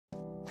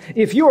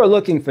If you are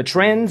looking for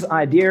trends,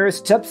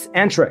 ideas, tips,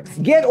 and tricks,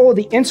 get all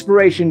the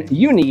inspiration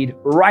you need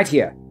right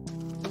here.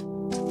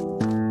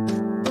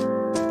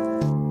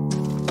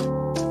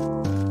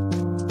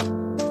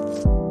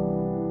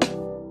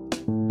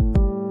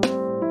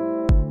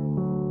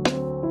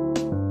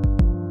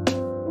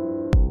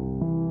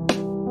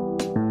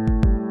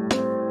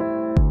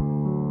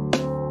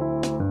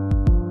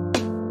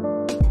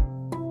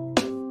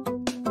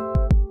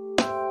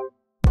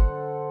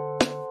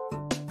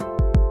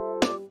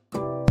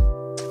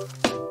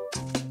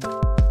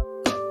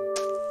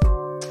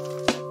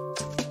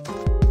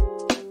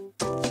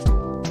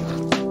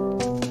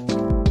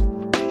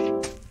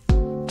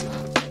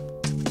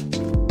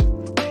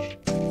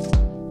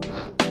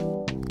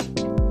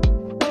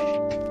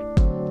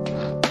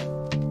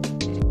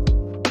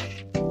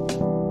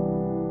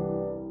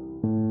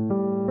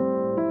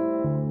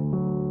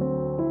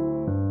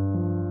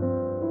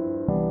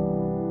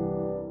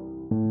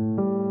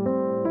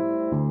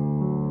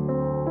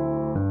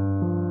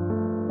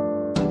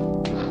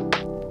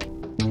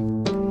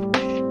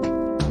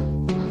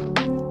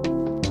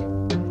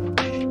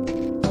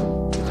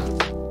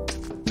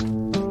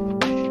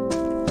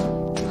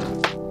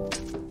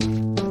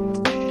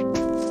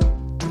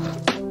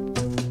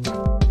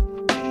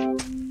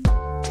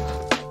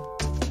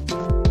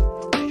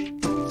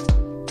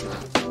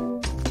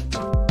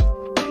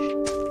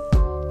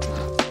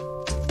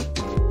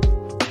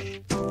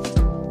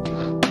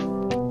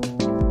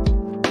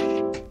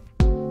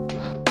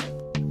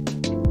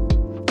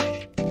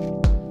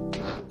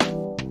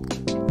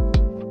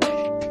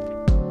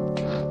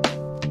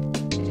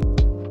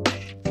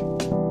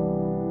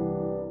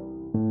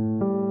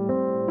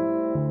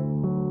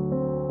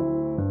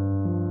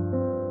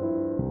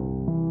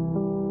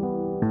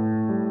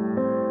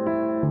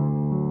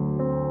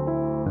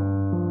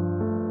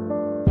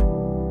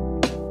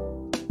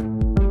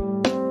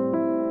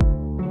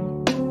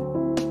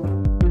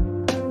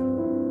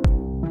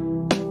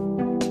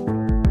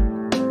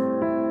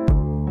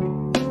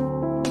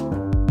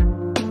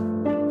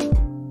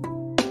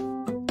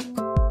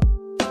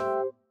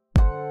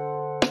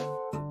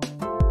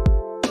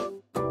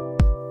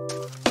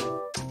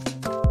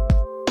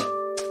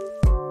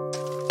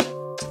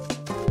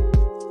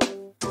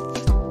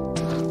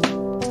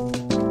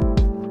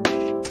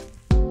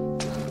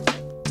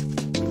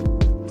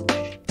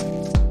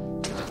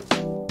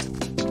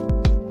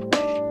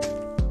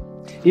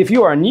 If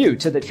you are new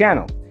to the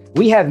channel,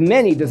 we have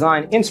many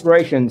design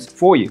inspirations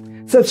for you.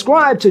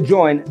 Subscribe to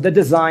join the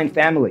design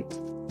family.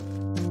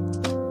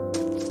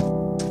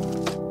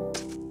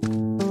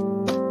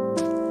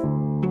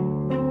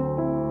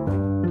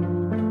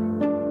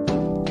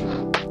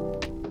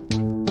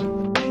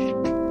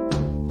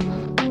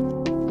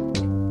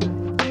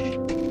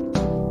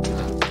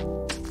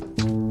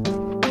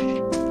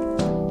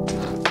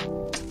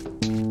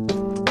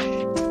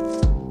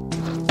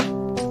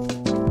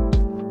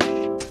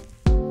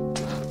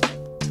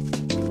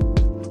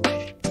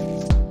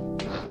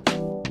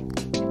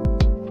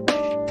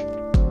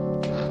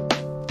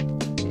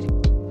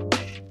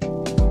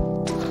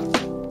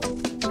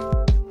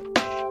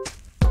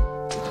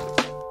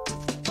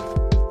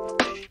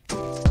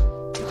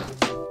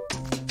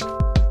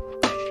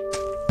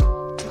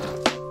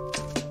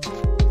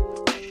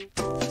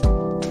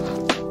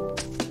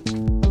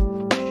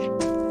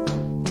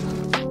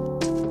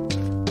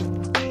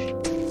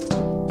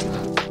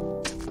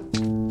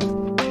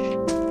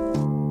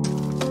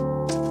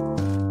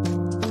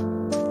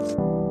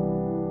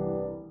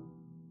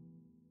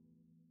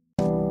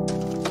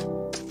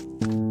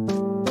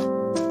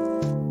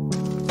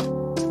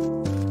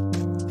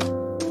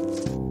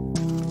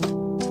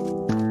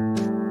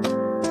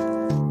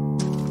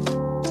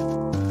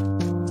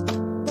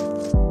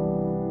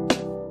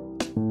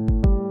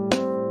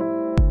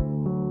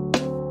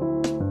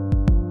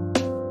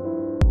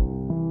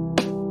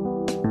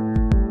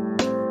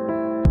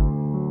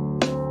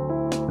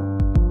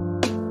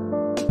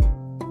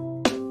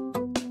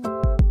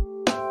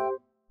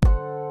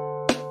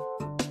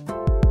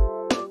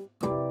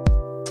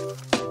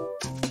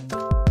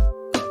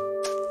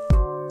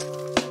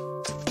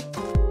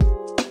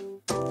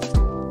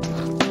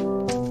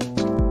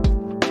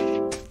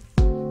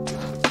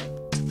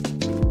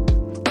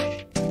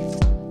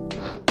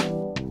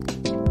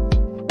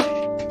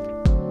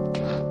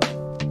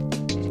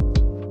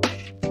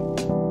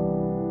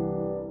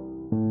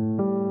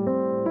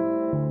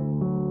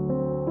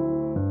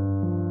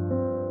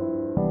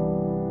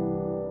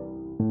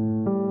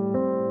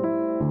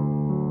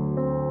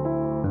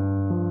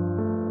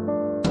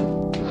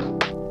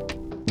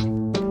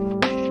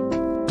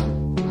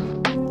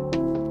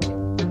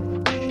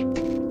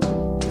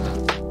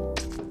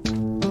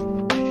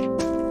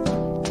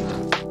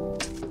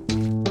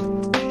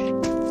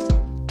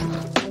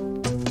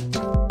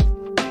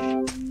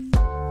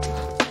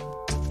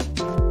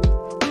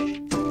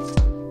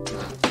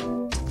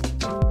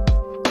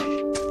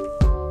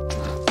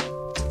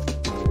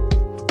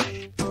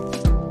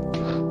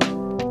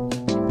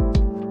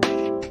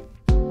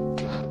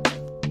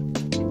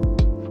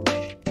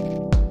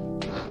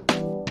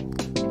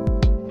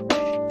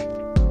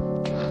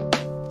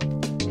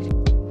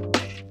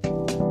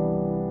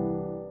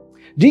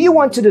 Do you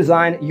want to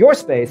design your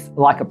space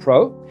like a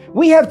pro?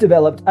 We have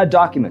developed a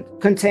document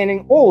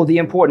containing all the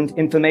important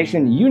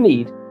information you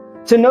need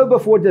to know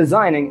before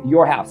designing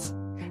your house.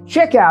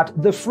 Check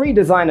out the free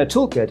designer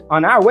toolkit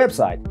on our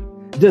website,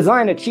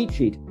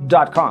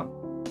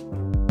 designercheatsheet.com.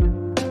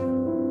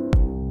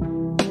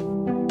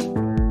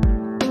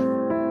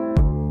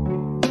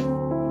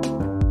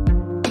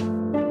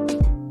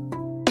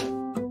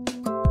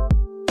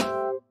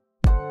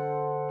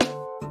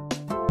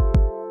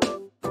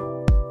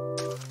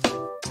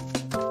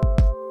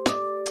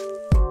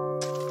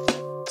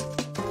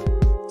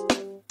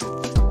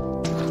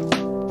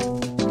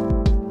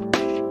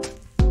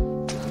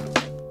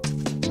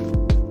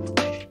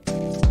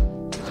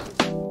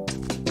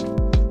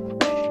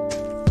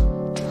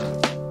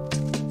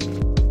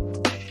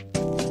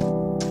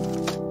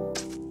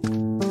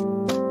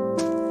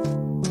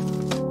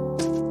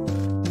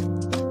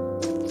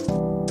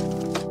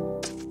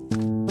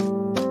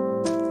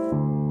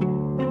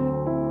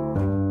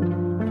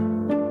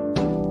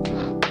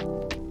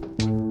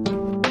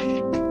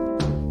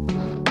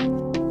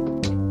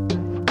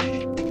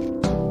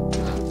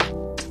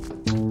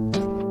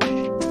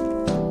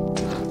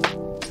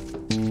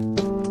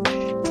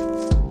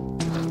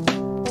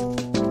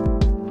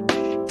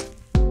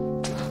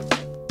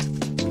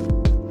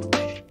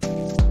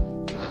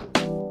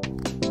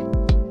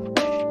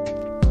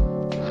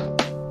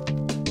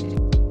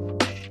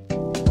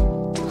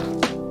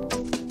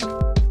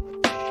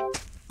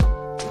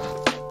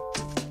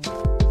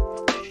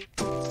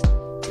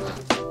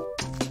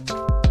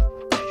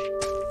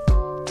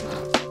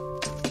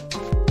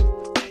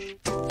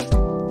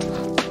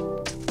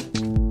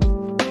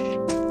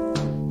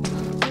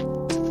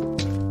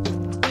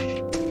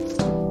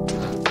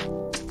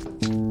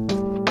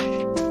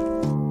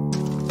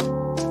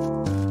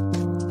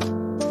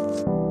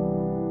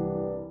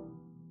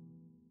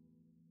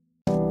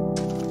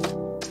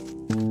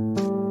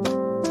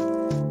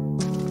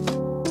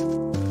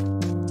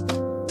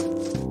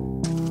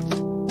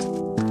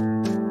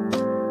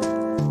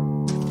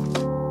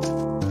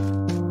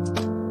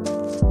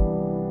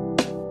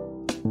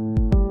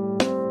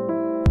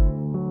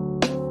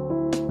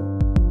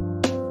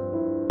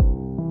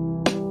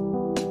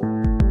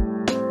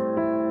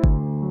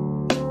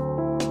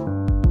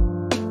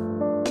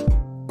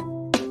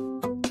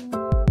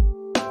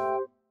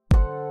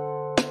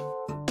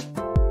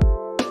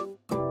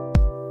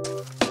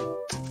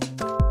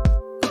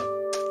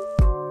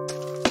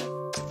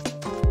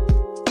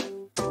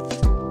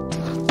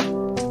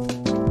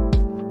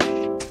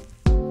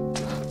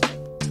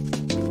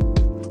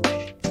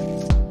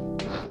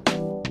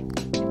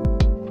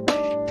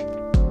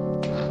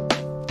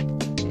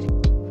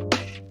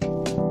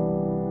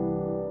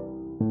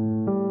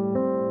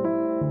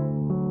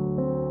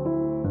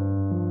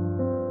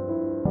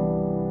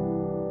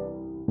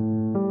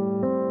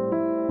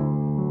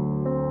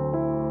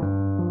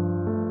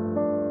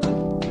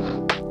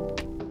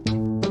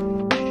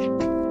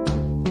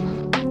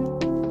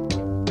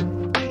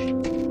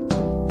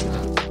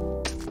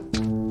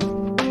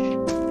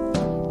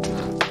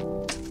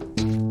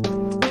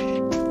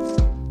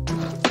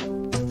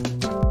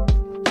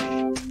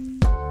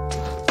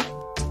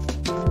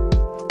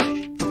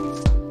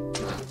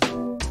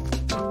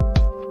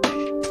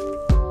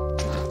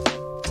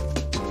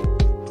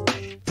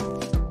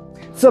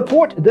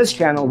 Support this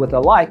channel with a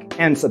like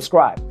and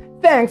subscribe.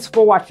 Thanks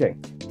for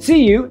watching.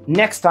 See you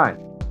next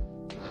time.